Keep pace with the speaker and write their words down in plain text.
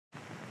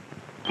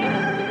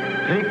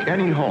Take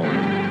any home,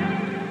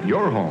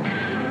 your home,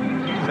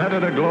 set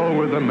it aglow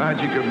with the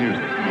magic of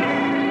music.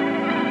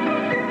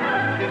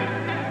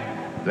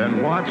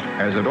 Then watch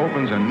as it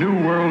opens a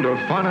new world of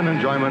fun and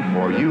enjoyment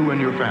for you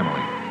and your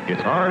family.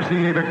 It's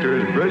RCA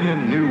Victor's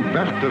brilliant new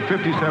Best of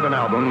 57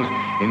 albums,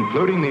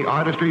 including the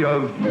artistry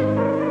of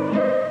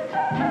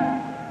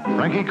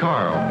Frankie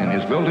Carl in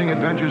his building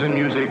adventures in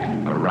music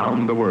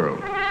around the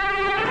world.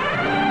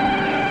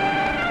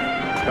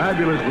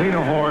 Fabulous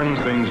Lena Horne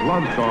sings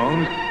love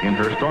songs in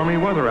her Stormy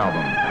Weather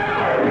album.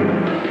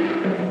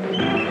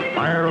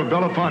 Ira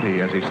Belafonte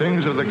as he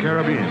sings of the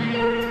Caribbean.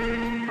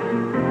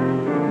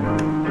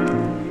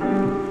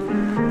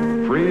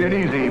 Free and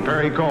Easy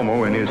Perry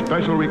Como in his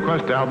special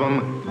request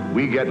album,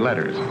 We Get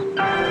Letters.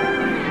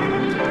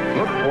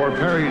 Look for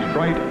Perry's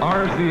bright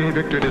RCA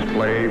Victor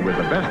display with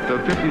the Best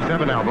of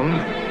 57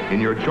 albums in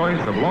your choice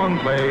of long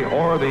play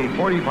or the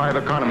 45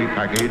 economy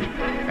package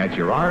at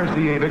your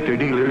RCA Victor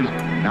dealers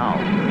now.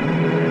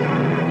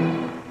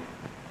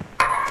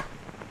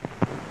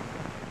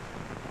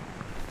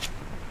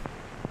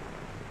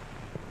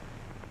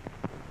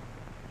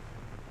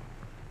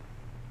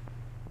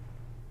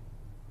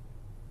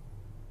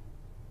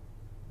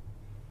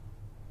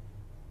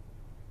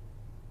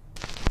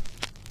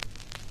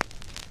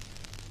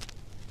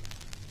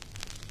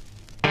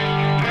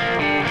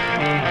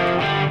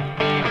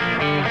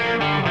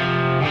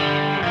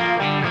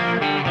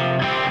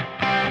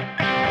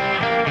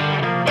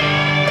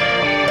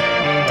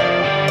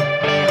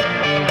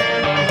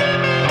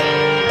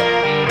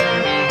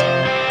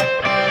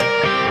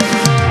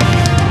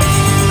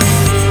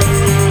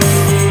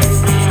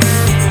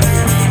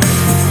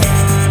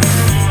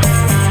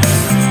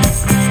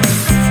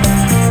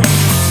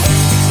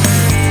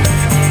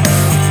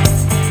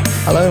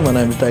 Hello, my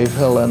name is Dave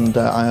Hill and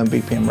I own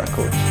BPM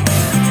Records.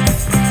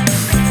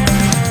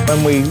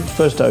 When we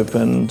first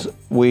opened,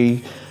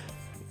 we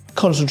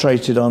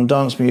concentrated on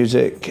dance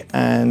music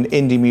and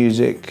indie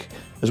music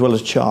as well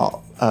as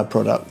chart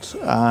products.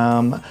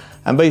 And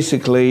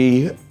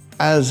basically,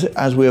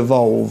 as we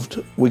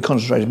evolved, we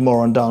concentrated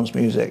more on dance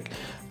music.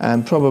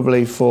 And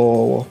probably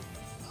for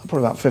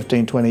about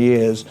 15, 20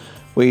 years,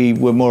 we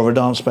were more of a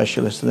dance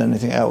specialist than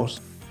anything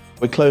else.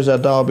 We closed our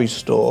Derby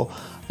store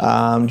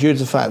due to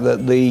the fact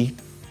that the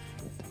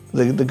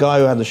guy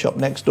who had the shop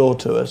next door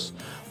to us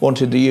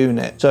wanted the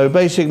unit. So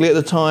basically at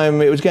the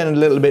time it was getting a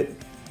little bit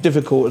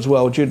difficult as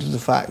well due to the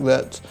fact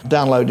that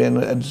downloading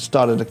had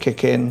started to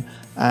kick in,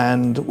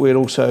 and we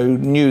also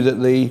knew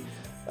that the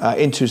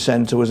Into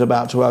Centre was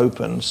about to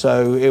open.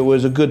 So it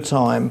was a good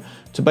time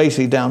to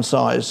basically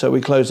downsize. So we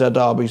closed our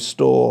Derby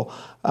store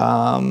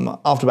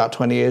after about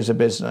 20 years of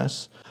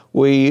business.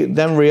 We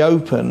then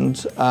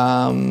reopened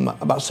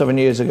about 7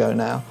 years ago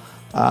now.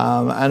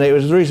 And it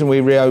was the reason we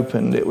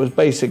reopened. It was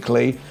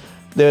basically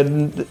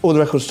all the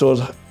record stores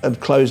had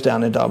closed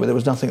down in Derby. There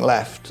was nothing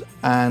left,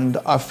 and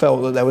I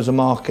felt that there was a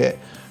market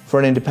for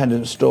an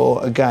independent store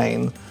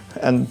again.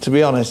 And to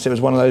be honest, it was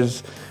one of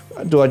those: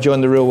 do I join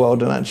the real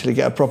world and actually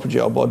get a proper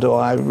job, or do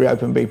I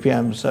reopen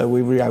BPM? So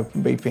we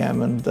reopened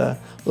BPM, and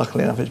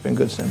luckily enough, it's been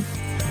good since.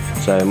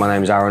 So my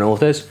name is Aaron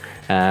Authers.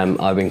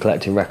 I've been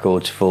collecting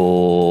records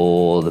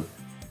for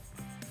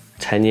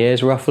 10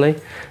 years roughly.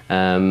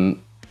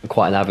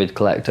 Quite an avid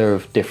collector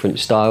of different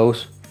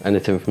styles,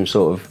 anything from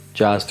sort of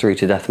jazz through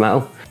to death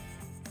metal.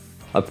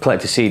 I've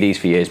collected CDs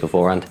for years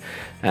beforehand,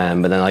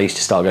 but then I used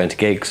to start going to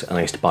gigs, and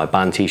I used to buy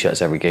band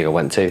t-shirts every gig I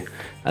went to.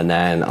 And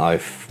then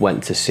I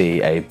went to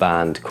see a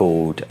band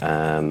called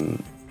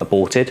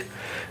Aborted,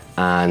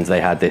 and they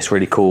had this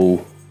really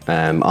cool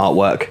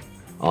artwork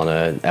on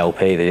an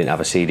LP. They didn't have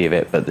a CD of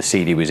it, but the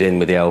CD was in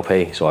with the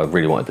LP, so I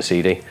really wanted the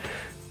CD.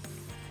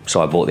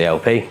 So I bought the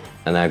LP,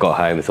 and then I got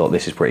home and thought,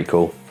 this is pretty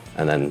cool,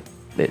 and then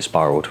it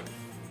spiraled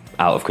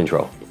out of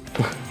control.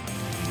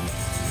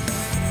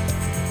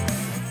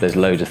 There's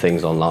loads of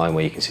things online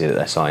where you can see that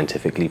they're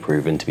scientifically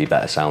proven to be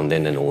better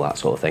sounding and all that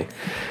sort of thing.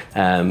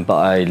 But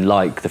I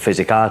like the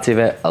physicality of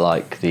it. I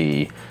like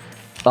the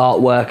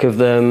artwork of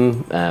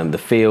them, the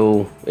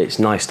feel. It's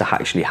nice to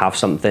actually have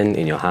something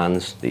in your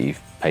hands that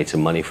you've paid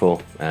some money for.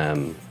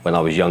 When I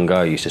was younger,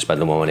 I used to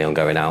spend more money on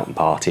going out and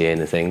partying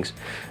and things.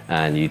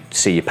 And you'd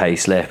see your pay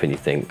slip and you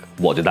think,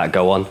 what did that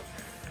go on?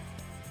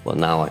 Well,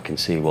 now I can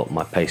see what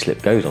my pay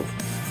slip goes on.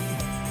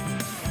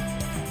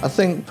 I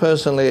think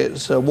personally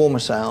it's a warmer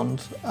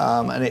sound,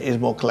 and it is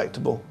more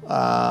collectible.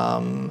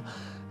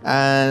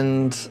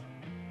 And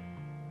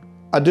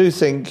I do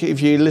think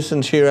if you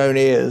listen to your own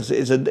ears,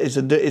 it's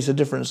a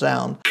different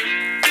sound.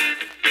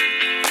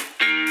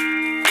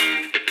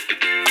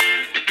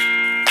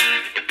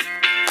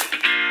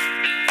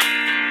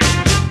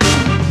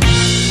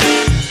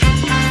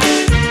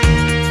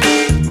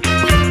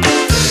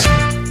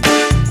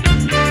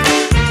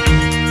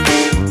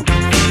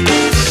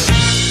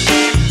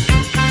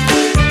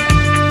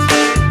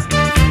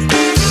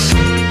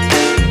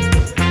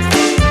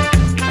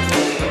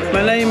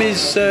 My name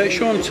is name's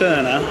Shaun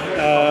Turner.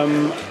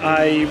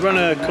 I run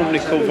a company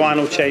called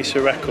Vinyl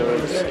Chaser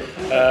Records,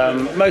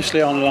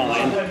 mostly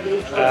online,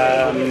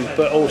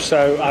 but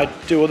also I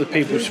do other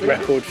people's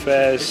record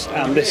fairs,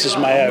 and this is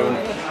my own,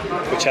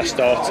 which I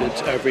started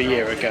over a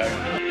year ago.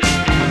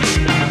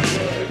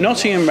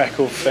 Nottingham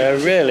Record Fair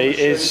really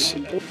is,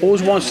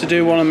 always wants to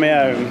do one on my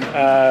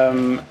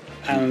own.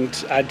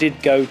 And I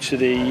did go to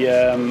the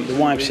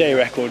YMCA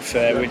Record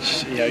Fair,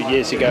 which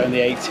years ago in the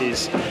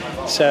 80s.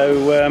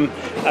 So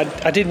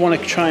I did want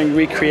to try and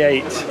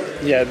recreate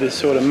the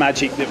sort of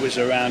magic that was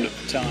around at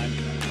the time.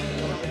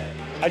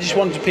 I just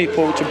wanted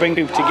people to bring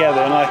people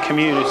together in our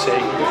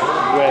community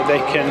where they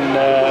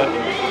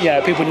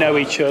can, people know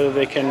each other,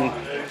 they can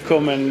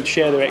come and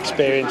share their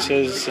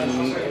experiences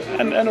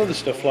and other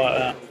stuff like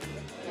that.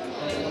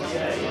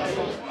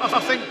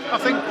 I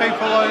think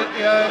people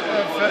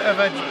of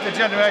a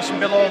generation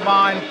below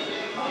mine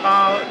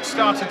are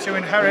starting to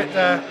inherit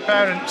their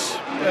parents'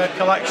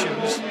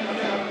 collections,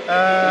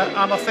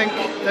 and I think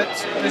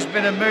that there's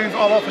been a move,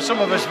 although for some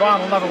of us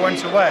vinyl never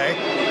went away,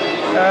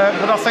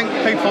 but I think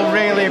people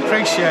really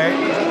appreciate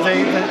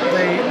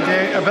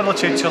the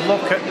ability to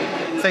look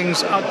at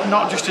things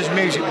not just as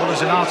music but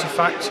as an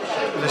artefact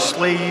with a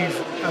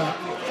sleeve,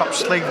 perhaps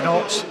sleeve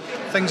notes,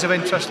 things of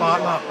interest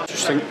like that. I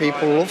just think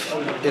people love,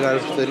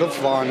 they love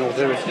vinyl.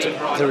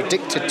 They're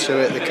addicted to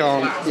it. They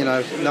can't,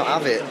 not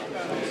have it.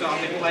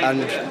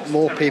 And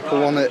more people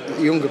want it.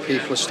 Younger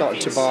people are starting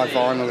to buy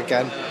vinyl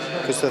again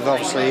because they've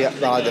obviously,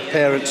 their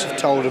parents have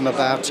told them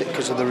about it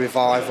because of the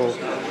revival,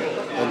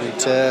 and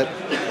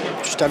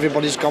just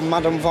everybody's gone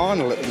mad on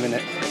vinyl at the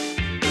minute.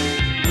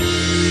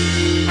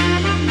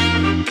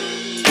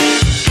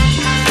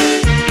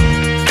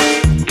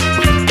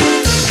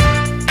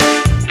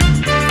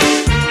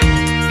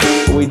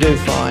 We do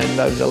find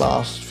over the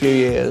last few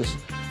years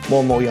more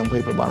and more young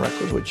people buying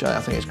records, which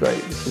I think is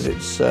great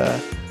because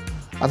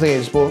I think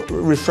it's more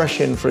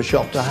refreshing for a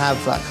shop to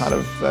have that kind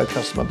of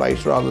customer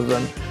base rather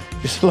than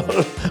just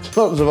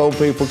lots of old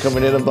people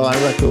coming in and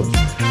buying records.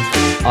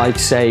 I'd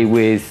say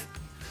with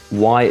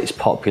why it's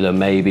popular,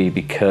 maybe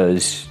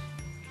because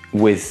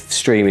with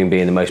streaming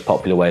being the most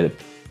popular way that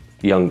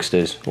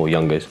youngsters or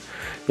younger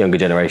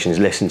generations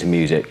listen to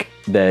music,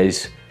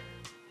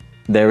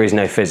 there is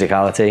no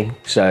physicality,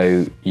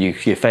 so your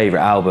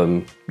favourite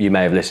album you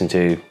may have listened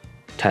to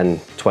 10,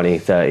 20,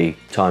 30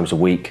 times a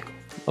week,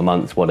 a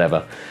month,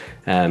 whatever.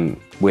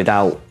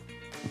 Without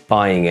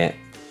buying it,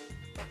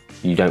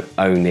 you don't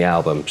own the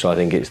album. So I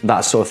think it's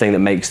that sort of thing that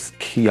makes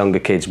younger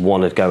kids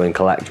want to go and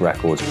collect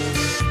records.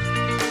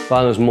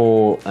 Vinyl's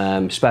more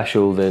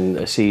special than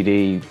a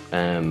CD,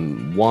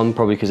 one,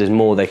 probably because there's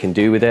more they can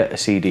do with it. A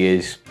CD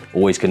is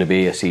always going to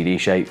be a CD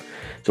shape.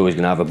 It's always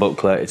going to have a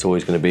booklet, it's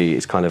always going to be,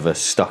 it's kind of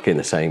stuck in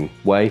the same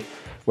way.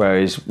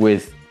 Whereas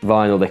with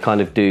vinyl, they kind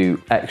of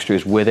do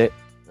extras with it.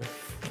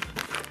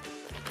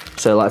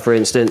 So like for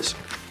instance,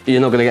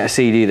 you're not going to get a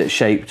CD that's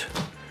shaped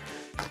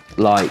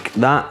like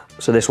that.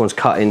 So this one's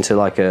cut into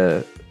like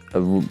a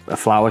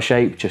flower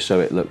shape, just so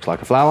it looks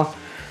like a flower.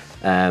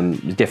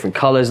 Different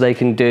colours they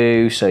can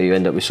do, so you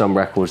end up with some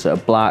records that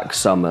are black,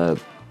 some are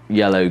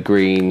yellow,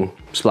 green,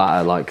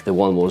 splatter like the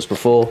one was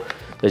before.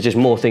 There's just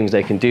more things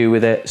they can do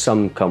with it.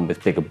 Some come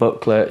with bigger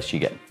booklets, you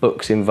get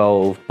books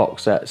involved,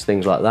 box sets,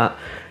 things like that,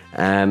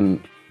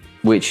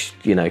 which,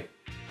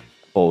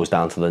 boils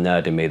down to the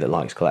nerd in me that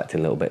likes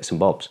collecting little bits and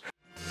bobs.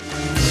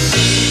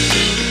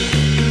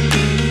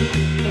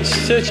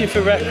 Searching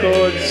for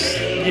records,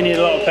 you need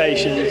a lot of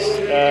patience,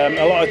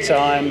 a lot of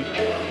time,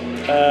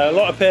 a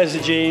lot of pairs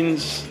of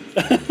jeans,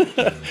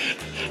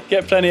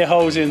 get plenty of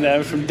holes in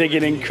them from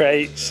digging in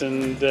crates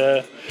and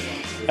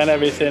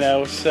everything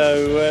else.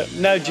 So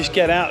no, just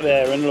get out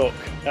there and look.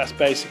 That's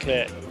basically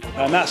it,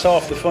 and that's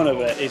half the fun of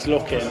it, is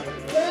looking.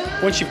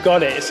 Once you've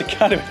got it, it's a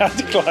kind of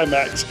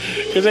anticlimax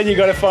because then you've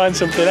got to find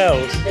something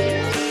else.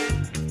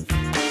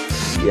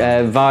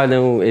 Yeah,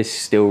 vinyl is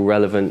still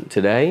relevant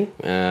today.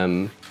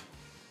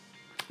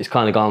 It's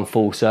kind of gone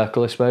full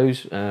circle, I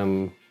suppose.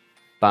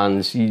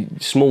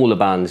 Smaller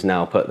bands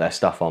now put their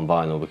stuff on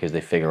vinyl because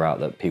they figure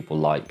out that people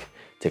like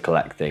to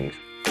collect things.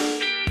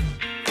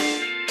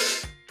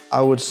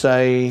 I would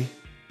say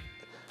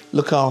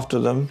look after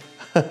them,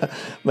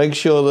 make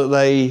sure that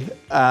they,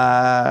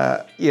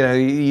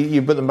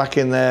 you put them back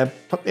in their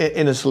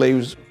inner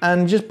sleeves,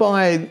 and just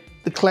buy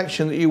the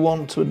collection that you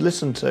want to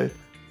listen to.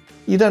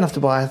 You don't have to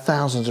buy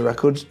thousands of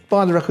records,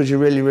 buy the records you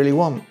really, really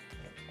want.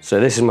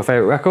 So this is my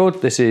favourite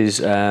record. This is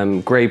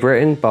Grey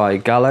Britain by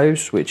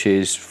Gallows, which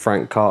is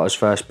Frank Carter's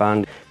first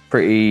band.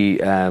 Pretty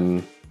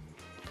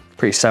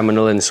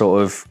seminal in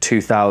sort of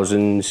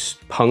 2000s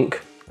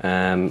punk.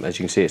 As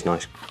you can see, it's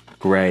nice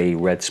grey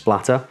red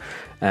splatter.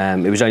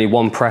 It was only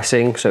one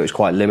pressing, so it was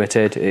quite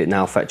limited. It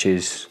now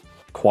fetches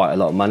quite a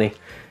lot of money,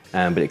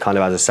 but it kind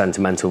of has a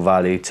sentimental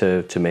value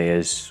to me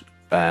as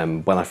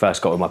when I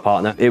first got with my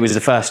partner. It was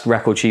the first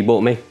record she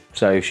bought me,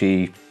 so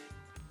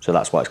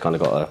that's why it's kind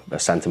of got a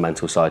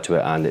sentimental side to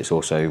it, and it's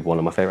also one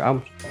of my favourite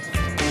albums.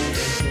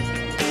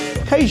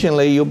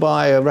 occasionally you'll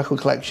buy a record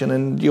collection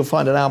and you'll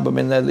find an album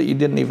in there that you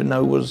didn't even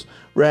know was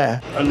rare.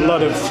 A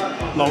lot of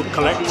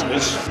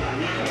collectors,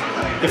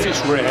 if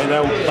it's rare,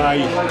 they'll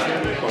pay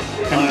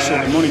any sort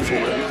of money for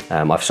it.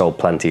 I've sold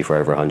plenty for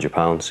over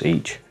 £100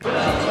 each.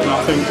 And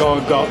I think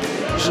I got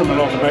something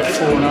like about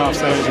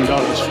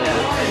 $4,500 for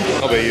it.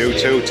 Probably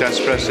U2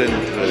 test pressing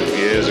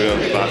years ago,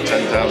 about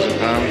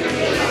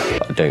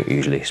 £10,000. I don't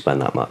usually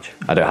spend that much.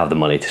 I don't have the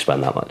money to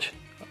spend that much.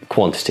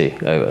 Quantity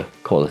over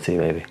quality,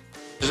 maybe.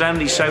 There's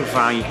only so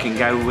far you can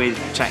go with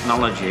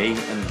technology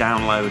and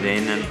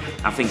downloading, and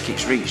I think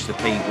it's reached the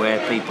peak where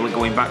people are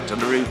going back to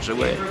the roots of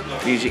where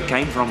music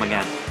came from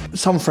again.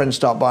 Some friends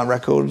start buying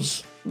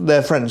records,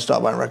 their friends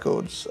start buying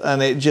records,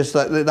 and it just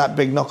that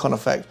big knock-on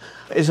effect.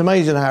 It's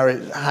amazing how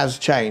it has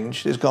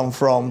changed. It's gone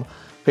from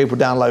people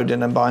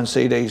downloading and buying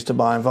CDs to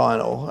buying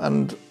vinyl,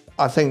 and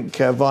I think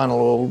vinyl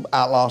will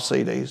outlast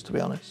CDs, to be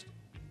honest.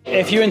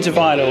 If you're into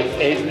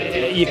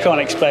vinyl, you can't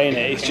explain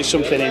it, it's just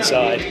something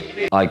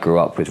inside. I grew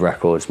up with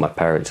records, my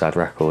parents had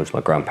records,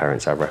 my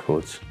grandparents had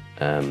records.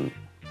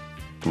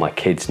 My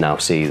kids now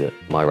see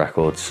my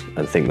records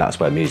and think that's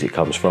where music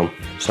comes from.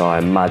 So I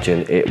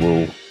imagine it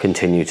will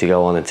continue to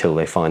go on until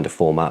they find a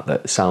format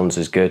that sounds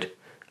as good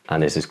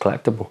and is as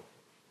collectible.